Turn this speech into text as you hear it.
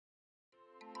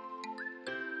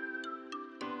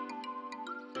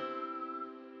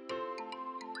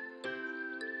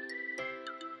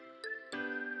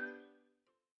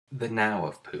The Now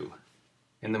of Pooh.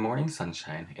 In the morning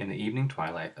sunshine, in the evening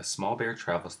twilight, a small bear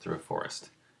travels through a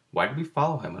forest. Why did we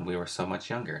follow him when we were so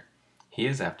much younger? He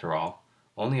is, after all,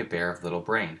 only a bear of little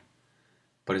brain.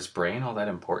 But is brain all that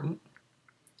important?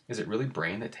 Is it really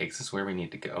brain that takes us where we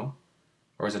need to go?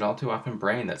 Or is it all too often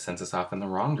brain that sends us off in the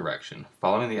wrong direction,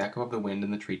 following the echo of the wind in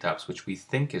the treetops which we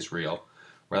think is real,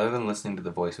 rather than listening to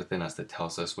the voice within us that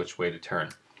tells us which way to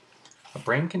turn? A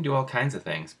brain can do all kinds of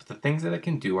things, but the things that it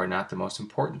can do are not the most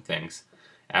important things.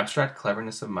 Abstract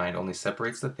cleverness of mind only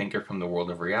separates the thinker from the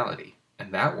world of reality,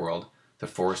 and that world, the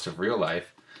forest of real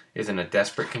life, is in a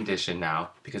desperate condition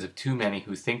now because of too many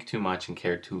who think too much and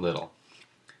care too little.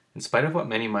 In spite of what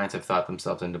many minds have thought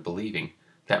themselves into believing,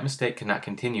 that mistake cannot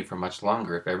continue for much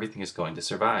longer if everything is going to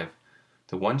survive.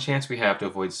 The one chance we have to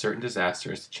avoid certain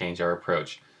disaster is to change our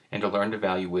approach, and to learn to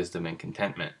value wisdom and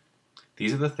contentment.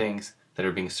 These are the things that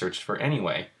are being searched for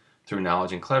anyway, through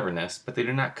knowledge and cleverness, but they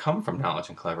do not come from knowledge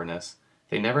and cleverness.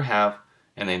 They never have,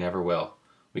 and they never will.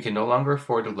 We can no longer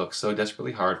afford to look so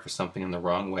desperately hard for something in the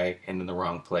wrong way and in the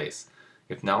wrong place.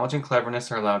 If knowledge and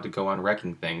cleverness are allowed to go on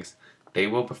wrecking things, they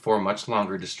will before much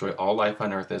longer destroy all life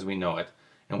on earth as we know it,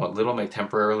 and what little may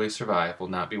temporarily survive will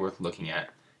not be worth looking at,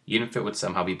 even if it would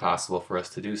somehow be possible for us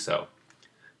to do so.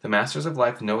 The masters of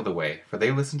life know the way, for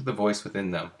they listen to the voice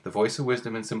within them, the voice of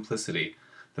wisdom and simplicity,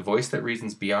 the voice that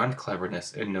reasons beyond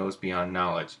cleverness and knows beyond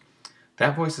knowledge.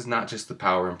 That voice is not just the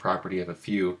power and property of a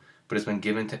few, but has been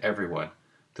given to everyone.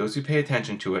 Those who pay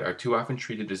attention to it are too often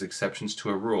treated as exceptions to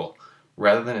a rule,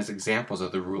 rather than as examples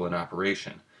of the rule in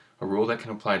operation, a rule that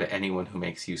can apply to anyone who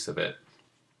makes use of it.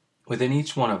 Within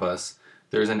each one of us,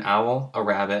 there is an owl, a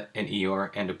rabbit, an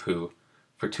Eeyore, and a Pooh.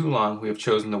 For too long, we have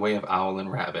chosen the way of owl and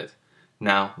rabbit.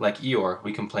 Now, like Eeyore,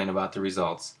 we complain about the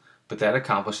results, but that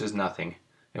accomplishes nothing.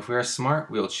 If we are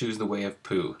smart, we will choose the way of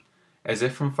Pooh. As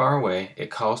if from far away, it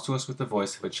calls to us with the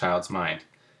voice of a child's mind.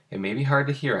 It may be hard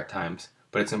to hear at times,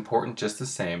 but it's important just the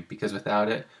same, because without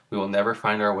it, we will never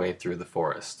find our way through the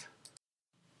forest.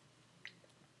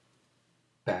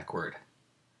 Backword.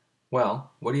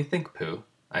 Well, what do you think, Pooh?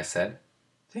 I said.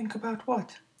 Think about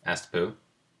what? Asked Pooh.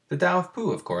 The Tao of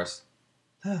Pooh, of course.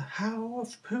 The how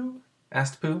of Pooh?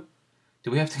 Asked Pooh. Do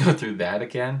we have to go through that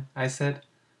again? I said.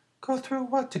 Go through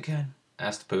what again?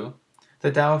 Asked Pooh.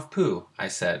 The Tao of Pooh, I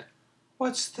said.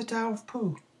 What's the Tao of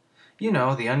Pooh? You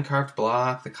know, the uncarved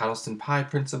block, the Coddleston pie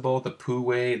principle, the Pooh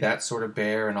way, that sort of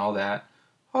bear, and all that.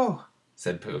 Oh,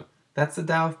 Said Pooh. That's the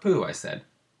Tao of Pooh, I said.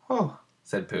 oh,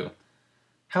 Said Pooh.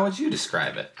 How would you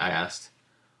describe it? I asked.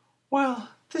 well,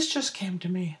 this just came to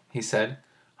me, He said.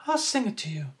 I'll sing it to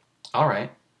you. All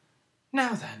right.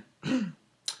 Now then.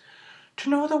 To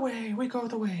know the way, we go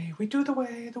the way, we do the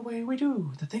way we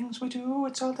do. The things we do,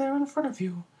 it's all there in front of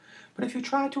you. But if you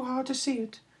try too hard to see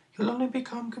it, you'll only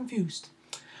become confused.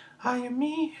 I am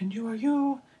me, and you are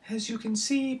you, as you can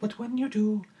see, but when you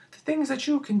do the things that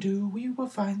you can do, we will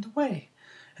find the way,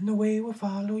 and the way will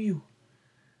follow you.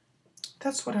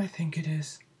 That's what I think it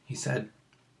is, he said.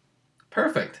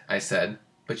 Perfect, I said.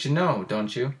 But you know,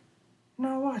 don't you?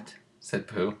 Know what? Said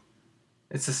Pooh.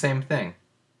 It's the same thing,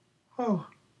 Oh,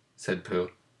 said Pooh.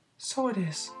 so it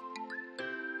is.